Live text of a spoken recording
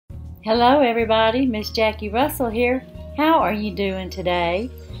Hello everybody, Miss Jackie Russell here. How are you doing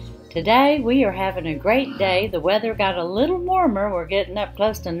today? Today we are having a great day. The weather got a little warmer. We're getting up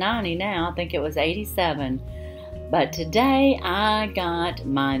close to 90 now. I think it was 87. But today I got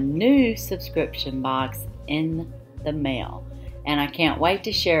my new subscription box in the mail. And I can't wait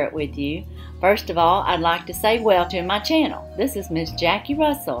to share it with you. First of all, I'd like to say welcome to my channel. This is Miss Jackie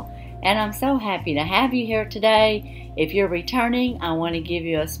Russell. And I'm so happy to have you here today. If you're returning, I want to give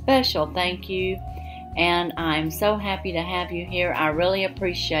you a special thank you. And I'm so happy to have you here. I really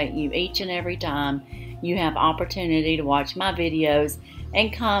appreciate you each and every time you have opportunity to watch my videos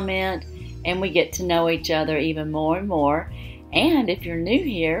and comment. And we get to know each other even more and more. And if you're new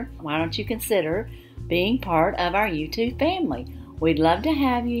here, why don't you consider being part of our YouTube family? We'd love to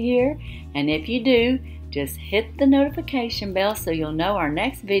have you here. And if you do, just hit the notification bell so you'll know our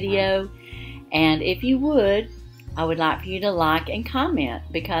next video. And if you would, I would like for you to like and comment,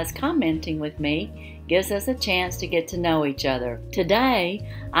 because commenting with me gives us a chance to get to know each other. Today,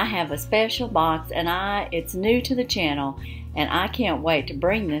 I have a special box, and it's new to the channel, and I can't wait to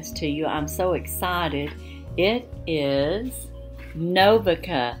bring this to you. I'm so excited. It is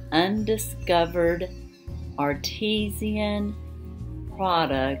Novica Undiscovered Artisan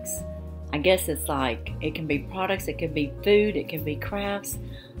Products. I guess it's like, it can be products, it can be food, it can be crafts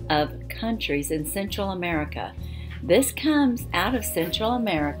of countries in Central America. This comes out of Central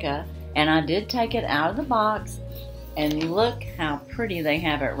America, and I did take it out of the box, and look how pretty they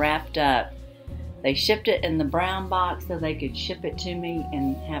have it wrapped up. They shipped it in the brown box so they could ship it to me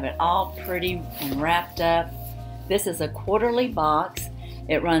and have it all pretty and wrapped up. This is a quarterly box.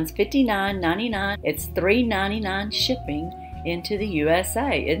 It runs $59.99. It's $3.99 shipping into the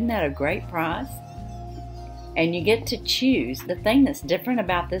USA. Isn't that a great price? And you get to choose. The thing that's different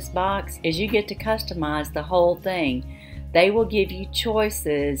about this box is you get to customize the whole thing. They will give you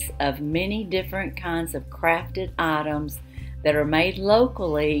choices of many different kinds of crafted items that are made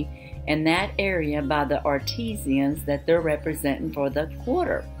locally in that area by the artisans that they're representing for the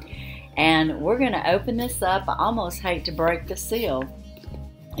quarter. And we're going to open this up. I almost hate to break the seal.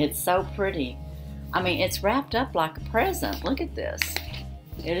 It's so pretty. I mean, it's wrapped up like a present. Look at this.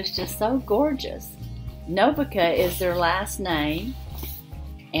 It is just so gorgeous. Novica is their last name,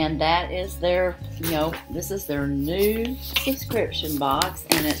 and that is their, this is their new subscription box,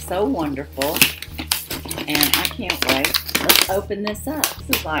 and it's so wonderful, and I can't wait. Let's open this up.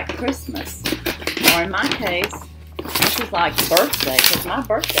 This is like Christmas, or in my case, this is like birthday, because my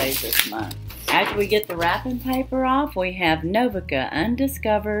birthday is this month. After we get the wrapping paper off, we have Novica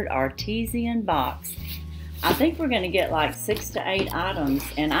Undiscovered Artisan Box. I think we're going to get like 6 to 8 items,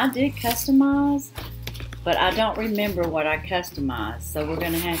 and I did customize, but I don't remember what I customized, so we're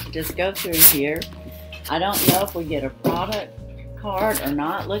going to have to just go through here. I don't know if we get a product card or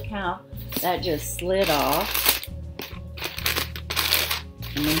not. Look how that just slid off.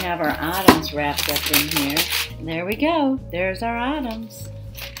 And we have our items wrapped up in here. There we go. There's our items.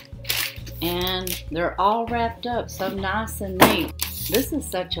 And they're all wrapped up so nice and neat. This is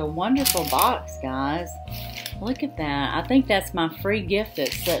such a wonderful box, guys. Look at that. I think that's my free gift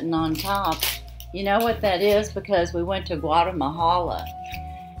that's sitting on top. You know what that is? Because we went to Guatemala.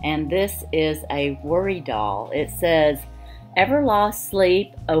 And this is a worry doll. It says, ever lost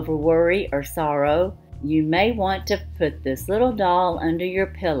sleep over worry or sorrow? You may want to put this little doll under your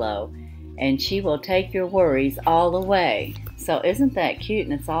pillow, and she will take your worries all away. So isn't that cute?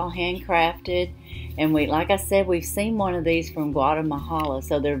 And it's all handcrafted. And like I said, we've seen one of these from Guatemala.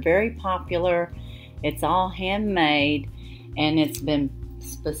 So they're very popular. It's all handmade, and it's been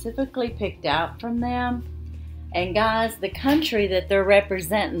specifically picked out from them. And guys, the country that they're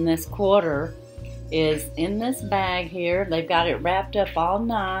representing this quarter is in this bag here. They've got it wrapped up all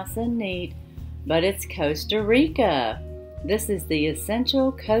nice and neat, but it's Costa Rica. This is the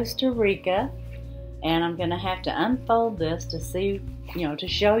Essential Costa Rica. And I'm going to have to unfold this to see, to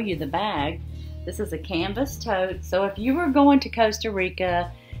show you the bag. This is a canvas tote. So if you were going to Costa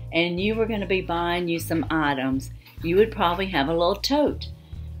Rica and you were going to be buying you some items, you would probably have a little tote.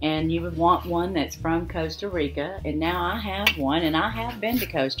 And you would want one that's from Costa Rica. And now I have one, and I have been to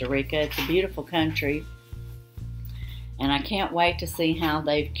Costa Rica. It's a beautiful country. And I can't wait to see how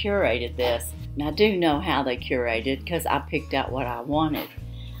they've curated this. And I do know how they curated, because I picked out what I wanted.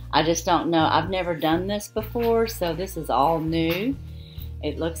 I just don't know. I've never done this before, so this is all new.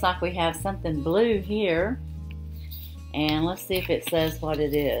 It looks like we have something blue here. And let's see if it says what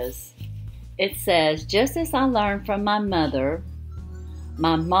it is. It says, just as I learned from my mother,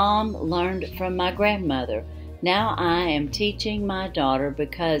 my mom learned from my grandmother. Now I am teaching my daughter,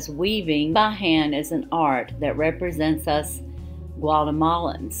 because weaving by hand is an art that represents us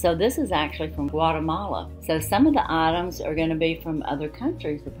Guatemalan. So this is actually from Guatemala. So some of the items are going to be from other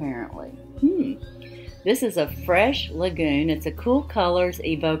countries apparently. This is a fresh lagoon. It's a cool colors,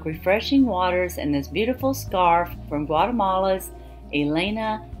 evoke refreshing waters, and this beautiful scarf from Guatemala's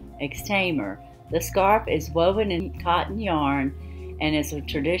Elena Extamer. The scarf is woven in cotton yarn and is a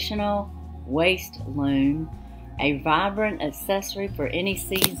traditional waist loom, a vibrant accessory for any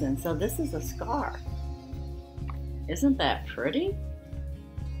season. So this is a scarf. Isn't that pretty?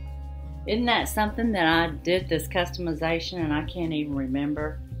 Isn't that something that I did this customization and I can't even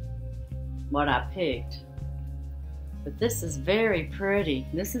remember what I picked? But this is very pretty.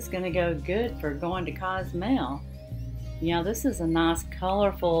 This is going to go good for going to Cozumel. You know, this is a nice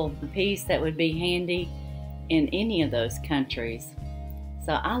colorful piece that would be handy in any of those countries.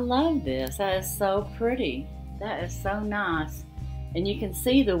 So I love this. That is so pretty. That is so nice. And you can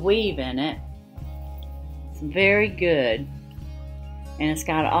see the weave in it. It's very good. And it's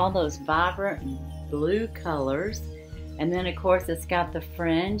got all those vibrant blue colors. And then of course it's got the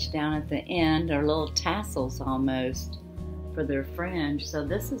fringe down at the end, or little tassels almost for their fringe. So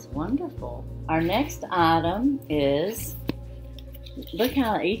this is wonderful. Our next item is, look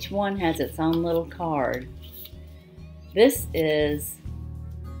how each one has its own little card. This is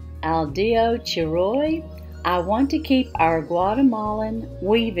Aldeo Chiroy. I want to keep our Guatemalan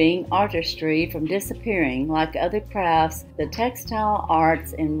weaving artistry from disappearing. Like other crafts, the textile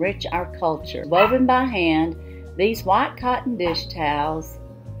arts enrich our culture. Woven by hand, these white cotton dish towels,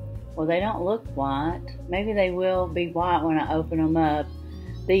 well, they don't look white. Maybe they will be white when I open them up.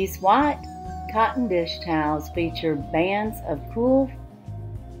 These white cotton dish towels feature bands of cool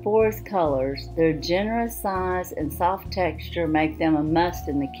forest colors. Their generous size and soft texture make them a must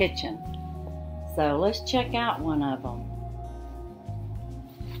in the kitchen. So let's check out one of them.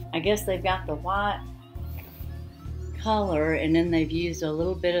 I guess they've got the white color and then they've used a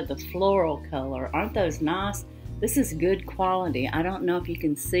little bit of the floral color. Aren't those nice? This is good quality. I don't know if you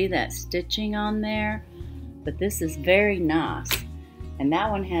can see that stitching on there, but this is very nice. And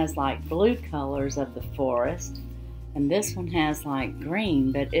that one has like blue colors of the forest, and this one has like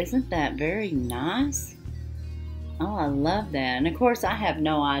green, but isn't that very nice? Oh, I love that. And of course I have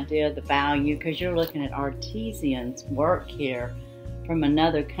no idea the value because you're looking at artisans' work here from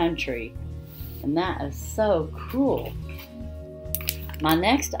another country. And that is so cool. My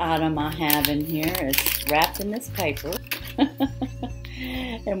next item I have in here is wrapped in this paper.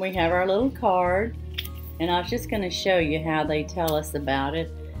 And we have our little card. And I was just going to show you how they tell us about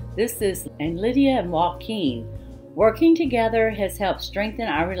it. This is Lydia and Joaquin. Working together has helped strengthen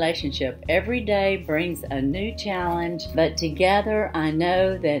our relationship. Every day brings a new challenge, but together I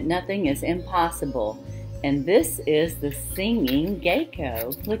know that nothing is impossible. And this is the singing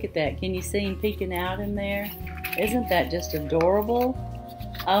gecko. Look at that. Can you see him peeking out in there? Isn't that just adorable?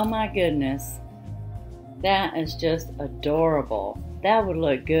 Oh my goodness. That is just adorable. That would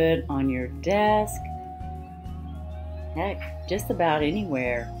look good on your desk. Heck, just about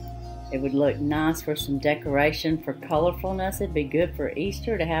anywhere. It would look nice for some decoration, for colorfulness. It'd be good for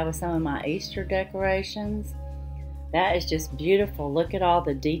Easter to have some of my Easter decorations. That is just beautiful. Look at all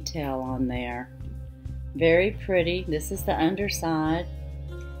the detail on there. Very pretty. This is the underside.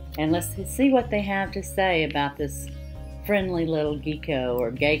 And let's see what they have to say about this friendly little gecko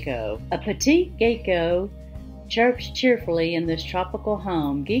or gecko. A petite gecko chirps cheerfully in this tropical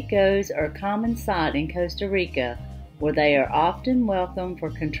home. Geckos are a common sight in Costa Rica, where they are often welcome for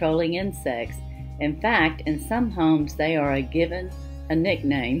controlling insects. In fact, in some homes they are given a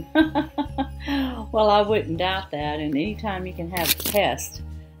nickname. Well, I wouldn't doubt that, and anytime you can have pests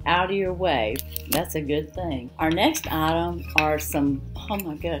out of your way, that's a good thing. Our next item are some, oh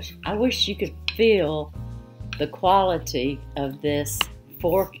my gosh, I wish you could feel the quality of this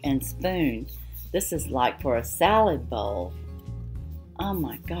fork and spoon. This is like for a salad bowl. Oh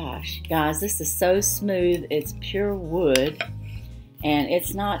my gosh, guys, this is so smooth. It's pure wood, and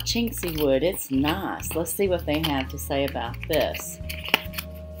it's not chinksy wood. It's nice. Let's see what they have to say about this.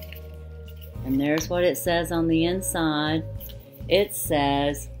 And there's what it says on the inside. It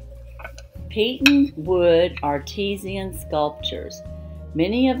says, Peaton Wood Artisan Sculptures.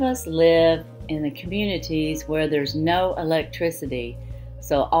 Many of us live in the communities where there's no electricity,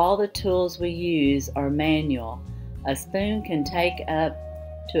 so all the tools we use are manual. A spoon can take up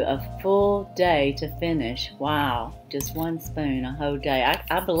to a full day to finish. Wow, just one spoon, a whole day.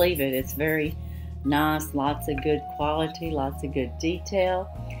 I believe it. It's very nice, lots of good quality, lots of good detail.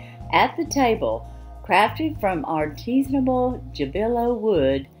 At the table, crafted from artisanal Jabillo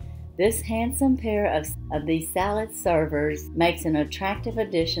wood, this handsome pair of these salad servers makes an attractive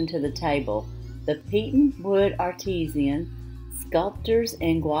addition to the table. The Peaton Wood Artisan Sculptors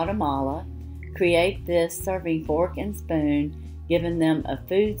in Guatemala create this serving fork and spoon, giving them a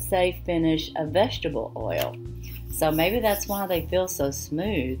food-safe finish of vegetable oil. So maybe that's why they feel so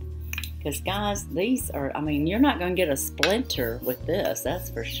smooth. Because guys, these are, I mean, you're not going to get a splinter with this, that's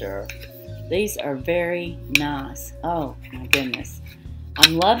for sure. These are very nice. Oh my goodness.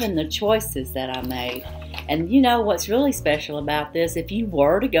 I'm loving the choices that I made. And you know what's really special about this? If you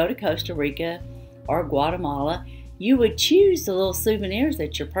were to go to Costa Rica or Guatemala, you would choose the little souvenirs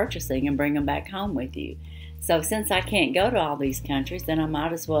that you're purchasing and bring them back home with you. So since I can't go to all these countries, then I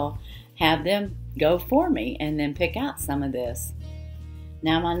might as well have them go for me and then pick out some of this.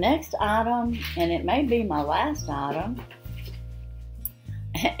 Now my next item, and it may be my last item,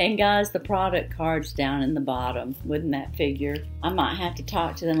 and guys, the product card's down in the bottom. Wouldn't that figure? I might have to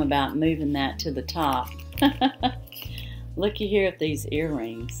talk to them about moving that to the top. Looky here at these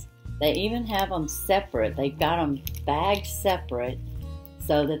earrings. They even have them separate. They've got them bagged separate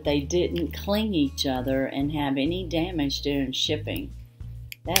so that they didn't cling each other and have any damage during shipping.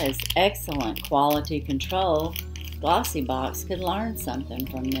 That is excellent quality control. Glossy Box could learn something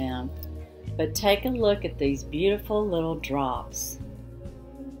from them. But take a look at these beautiful little drops.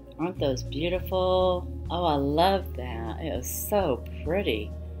 Aren't those beautiful? Oh, I love that. It is so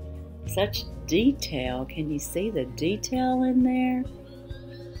pretty. Such detail. Can you see the detail in there?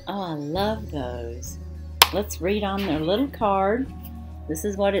 Oh, I love those. Let's read on their little card. This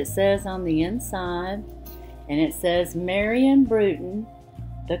is what it says on the inside. And it says, Marion Bruton,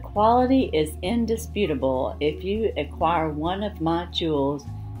 the quality is indisputable. If you acquire one of my jewels,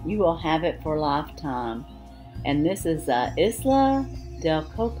 you will have it for a lifetime. And this is Isla del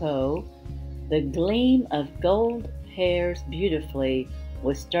Coco. The gleam of gold pairs beautifully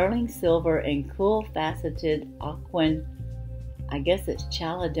with sterling silver and cool faceted aquin, I guess it's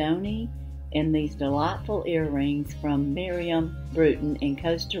chalcedony, in these delightful earrings from Miriam Bruton in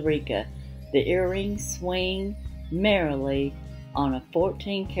Costa Rica. The earrings swing merrily on a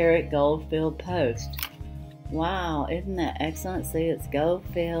 14-karat gold-filled post. Wow, isn't that excellent? See, it's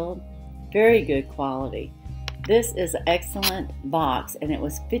gold-filled. Very good quality. This is an excellent box, and it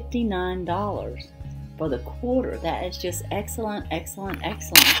was $59 for the quarter. That is just excellent, excellent,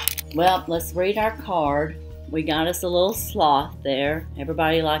 excellent. Well, let's read our card. We got us a little sloth there.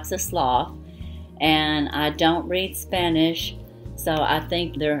 Everybody likes a sloth. And I don't read Spanish, so I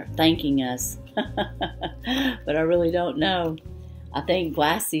think they're thanking us. But I really don't know. I think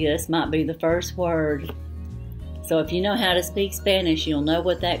gracias might be the first word. So if you know how to speak Spanish, you'll know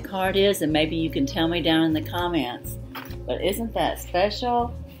what that card is, and maybe you can tell me down in the comments. But isn't that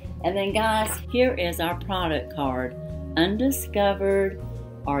special? And then guys, here is our product card. Undiscovered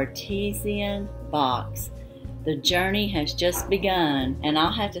Artisan Box. The journey has just begun, and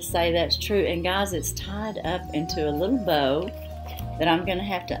I'll have to say that's true. And guys, it's tied up into a little bow that I'm going to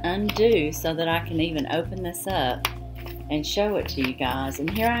have to undo so that I can even open this up and show it to you guys. And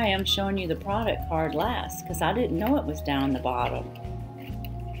here I am showing you the product card last because I didn't know it was down the bottom.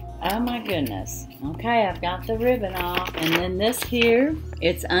 Oh my goodness. Okay, I've got the ribbon off. And then this here,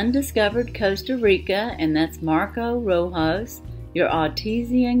 it's Undiscovered Costa Rica, and that's Marco Rojas, your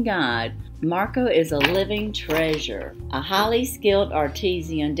artisan guide. Marco is a living treasure, a highly skilled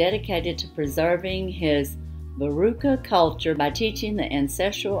artisan dedicated to preserving his Baruca culture by teaching the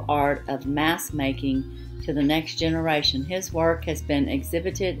ancestral art of mask making to the next generation. His work has been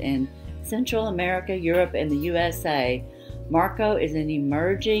exhibited in Central America, Europe, and the USA. Marco is an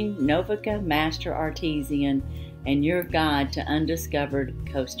emerging Novica master artisan and your guide to undiscovered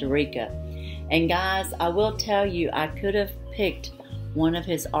Costa Rica. And guys, I will tell you, I could have picked one of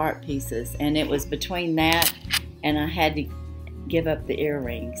his art pieces, and it was between that and I had to give up the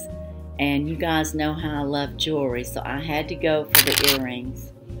earrings. And you guys know how I love jewelry, so I had to go for the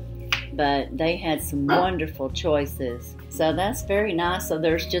earrings. But they had some wonderful choices. So that's very nice. So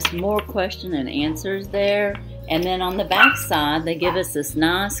there's just more question and answers there. And then on the back side, they give us this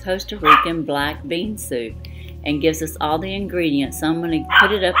nice Costa Rican black bean soup and gives us all the ingredients. So I'm going to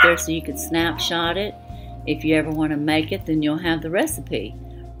put it up there so you can snapshot it. If you ever want to make it, then you'll have the recipe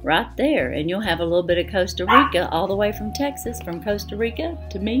right there. And you'll have a little bit of Costa Rica all the way from Texas, from Costa Rica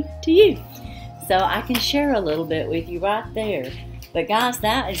to me, to you. So I can share a little bit with you right there. But guys,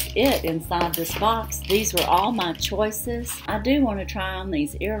 that is it inside this box. These were all my choices. I do want to try on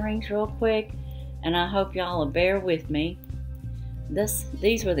these earrings real quick, and I hope y'all will bear with me.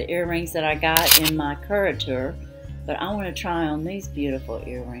 These were the earrings that I got in my curator, but I want to try on these beautiful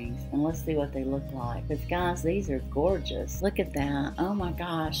earrings, and let's see what they look like. Because guys, these are gorgeous. Look at that. Oh my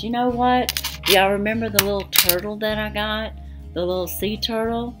gosh. You know what? Y'all remember the little turtle that I got? The little sea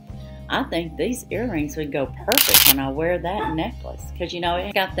turtle? I think these earrings would go perfect when I wear that necklace. Because, you know,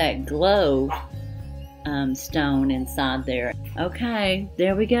 it got that glow stone inside there. Okay,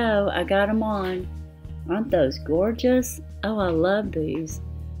 there we go. I got them on. Aren't those gorgeous? Oh, I love these.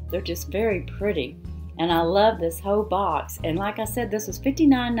 They're just very pretty. And I love this whole box. And like I said, this was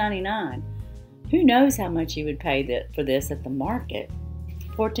 $59.99. Who knows how much you would pay for this at the market.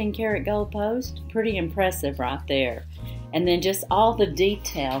 14 karat gold post. Pretty impressive right there. And then just all the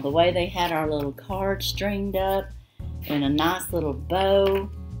detail, the way they had our little cards stringed up in a nice little bow.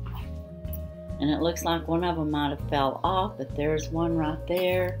 And it looks like one of them might have fell off, but there's one right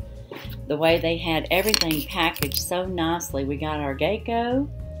there. The way they had everything packaged so nicely. We got our gecko,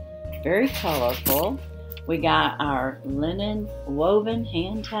 very colorful. We got our linen woven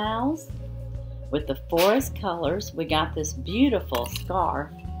hand towels with the forest colors. We got this beautiful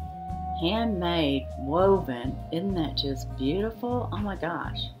scarf. Handmade, woven. Isn't that just beautiful? Oh my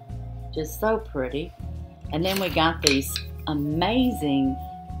gosh. Just so pretty. And then we got these amazing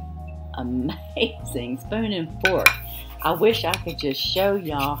spoon and fork. I wish I could just show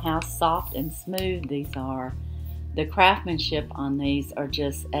y'all how soft and smooth these are. The craftsmanship on these are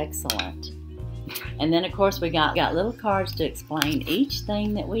just excellent. And then of course we got little cards to explain each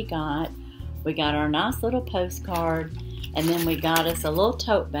thing that we got. We got our nice little postcard. And then we got us a little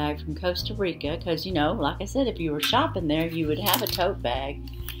tote bag from Costa Rica because, you know, like I said, if you were shopping there, you would have a tote bag.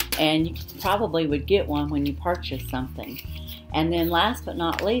 And you probably would get one when you purchase something. And then last but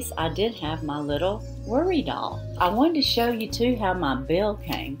not least, I did have my little worry doll. I wanted to show you too how my bill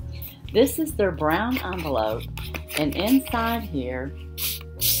came. This is their brown envelope. And inside here,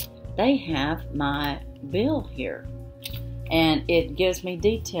 they have my bill here. And it gives me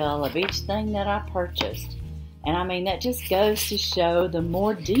detail of each thing that I purchased. And I mean, that just goes to show the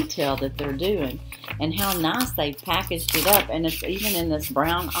more detail that they're doing and how nice they packaged it up. And it's even in this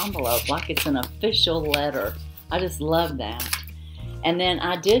brown envelope, like it's an official letter. I just love that. And then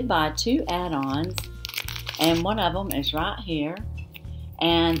I did buy 2 add-ons, and one of them is right here.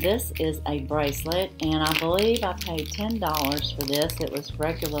 And this is a bracelet, and I believe I paid $10 for this. It was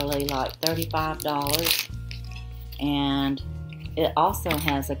regularly like $35. And it also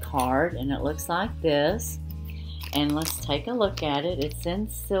has a card, and it looks like this. And let's take a look at it. It's in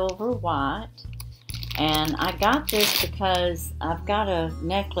silver white. And I got this because I've got a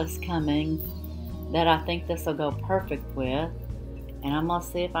necklace coming that I think this will go perfect with. And I'm going to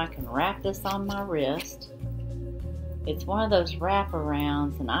see if I can wrap this on my wrist. It's one of those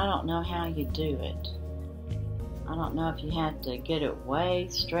wraparounds, and I don't know how you do it. I don't know if you have to get it way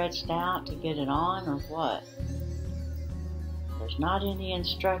stretched out to get it on or what. There's not any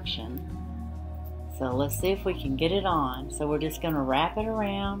instruction. So let's see if we can get it on. So we're just going to wrap it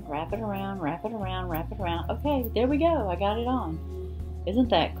around, wrap it around, wrap it around, wrap it around. Okay, there we go. I got it on. Isn't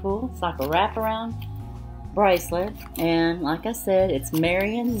that cool? It's like a wraparound bracelet. And like I said, it's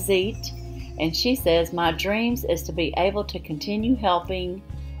Marion Zeet. And she says, my dreams is to be able to continue helping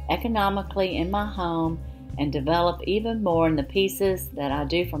economically in my home and develop even more in the pieces that I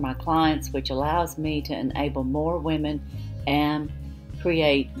do for my clients, which allows me to enable more women and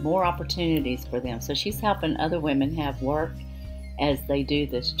create more opportunities for them. So she's helping other women have work as they do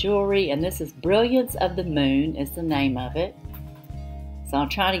this jewelry. And this is Brilliance of the Moon is the name of it. So I'll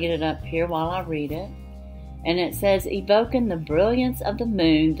try to get it up here while I read it. And it says, evoking the brilliance of the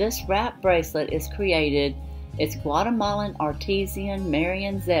moon, this wrap bracelet is created. It's Guatemalan artisan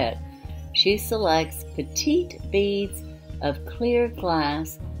Marion Zet. She selects petite beads of clear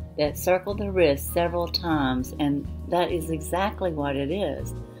glass that circle the wrist several times, and that is exactly what it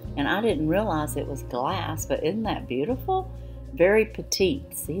is. And I didn't realize it was glass, but isn't that beautiful? Very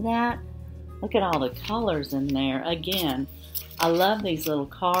petite. See that? Look at all the colors in there. Again, I love these little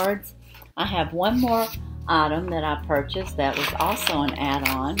cards. I have one more item that I purchased that was also an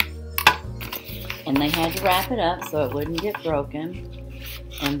add-on, and they had to wrap it up so it wouldn't get broken.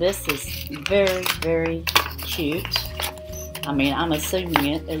 And this is very, very cute. I mean, I'm assuming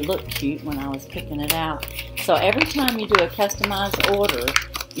it looked cute when I was picking it out. So every time you do a customized order,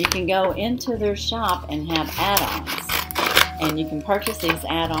 you can go into their shop and have add-ons. And you can purchase these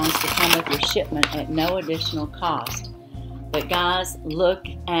add-ons to come with your shipment at no additional cost. But guys, look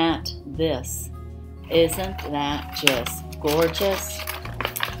at this. Isn't that just gorgeous?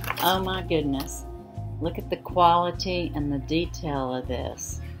 Oh my goodness. Look at the quality and the detail of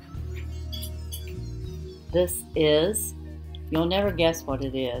this. This is, you'll never guess what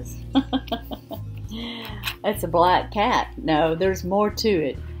it is. It's a black cat. No, there's more to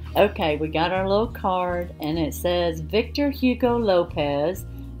it. Okay, we got our little card, and it says, Victor Hugo Lopez,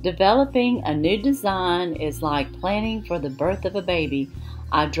 developing a new design is like planning for the birth of a baby.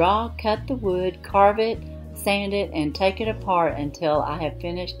 I draw, cut the wood, carve it, sand it, and take it apart until I have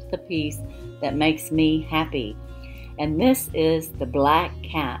finished the piece that makes me happy. And this is the Black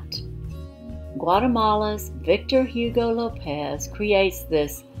Cat. Guatemala's Victor Hugo Lopez creates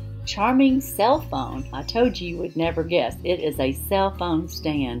this charming cell phone. I told you would never guess. It is a cell phone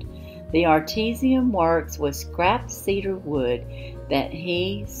stand. The artisan works with scrap cedar wood that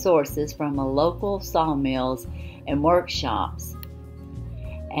he sources from a local sawmills and workshops.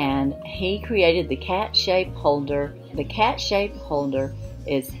 And he created the cat-shaped holder. The cat-shaped holder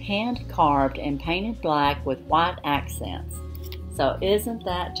is hand-carved and painted black with white accents. So isn't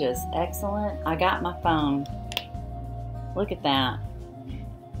that just excellent? I got my phone. Look at that.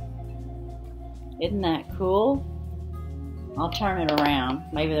 Isn't that cool? I'll turn it around.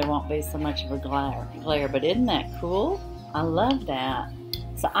 Maybe there won't be so much of a glare, but isn't that cool? I love that.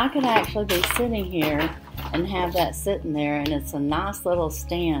 So I could actually be sitting here and have that sitting there, and it's a nice little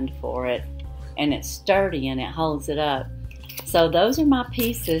stand for it, and it's sturdy and it holds it up. So those are my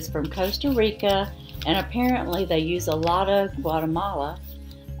pieces from Costa Rica, and apparently they use a lot of Guatemala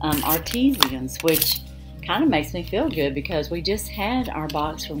artisans, which kind of makes me feel good because we just had our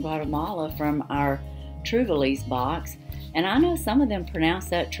box from Guatemala from our Truvalise box, and I know some of them pronounce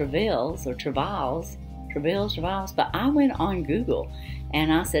that Travails or Travails, but I went on Google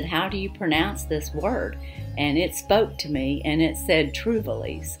and I said, how do you pronounce this word? And it spoke to me and it said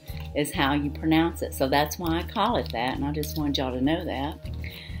Truvalise is how you pronounce it. So that's why I call it that, and I just wanted y'all to know that.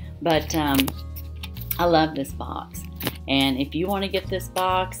 But I love this box. And if you want to get this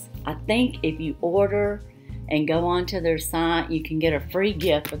box, I think if you order and go onto their site, you can get a free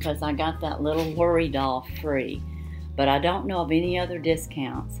gift because I got that little worry doll free. But I don't know of any other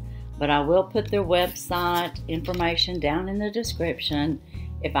discounts. But I will put their website information down in the description.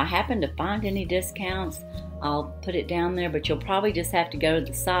 If I happen to find any discounts, I'll put it down there, but you'll probably just have to go to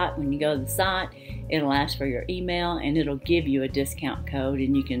the site. When you go to the site, it'll ask for your email and it'll give you a discount code,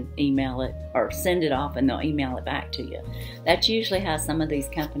 and you can email it or send it off and they'll email it back to you. That's usually how some of these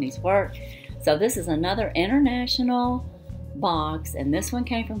companies work. So this is another international box, and this one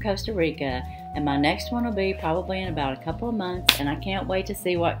came from Costa Rica, and my next one will be probably in about a couple of months, and I can't wait to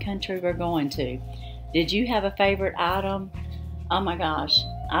see what country we're going to. Did you have a favorite item? Oh my gosh,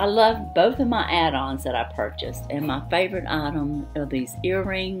 I love both of my add-ons that I purchased, and my favorite item are these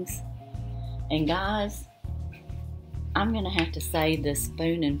earrings. And guys, I'm gonna have to say this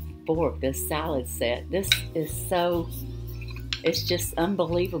spoon and fork, this salad set, this is so, it's just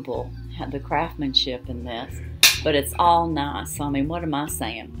unbelievable, the craftsmanship in this. But it's all nice, so I mean, what am I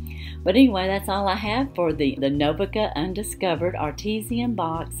saying? But anyway, that's all I have for the Novica Undiscovered Artisan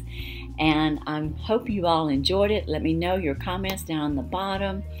Box. And I hope you all enjoyed it. Let me know your comments down the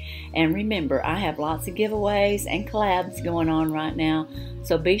bottom. And remember, I have lots of giveaways and collabs going on right now.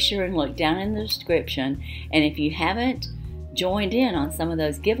 So be sure and look down in the description. And if you haven't joined in on some of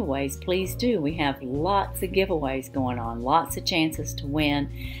those giveaways, please do. We have lots of giveaways going on, lots of chances to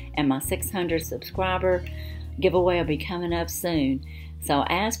win. And my 600 subscriber giveaway will be coming up soon. So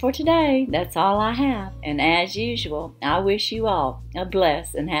as for today, that's all I have. And as usual, I wish you all a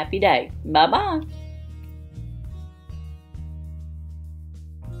blessed and happy day. Bye-bye.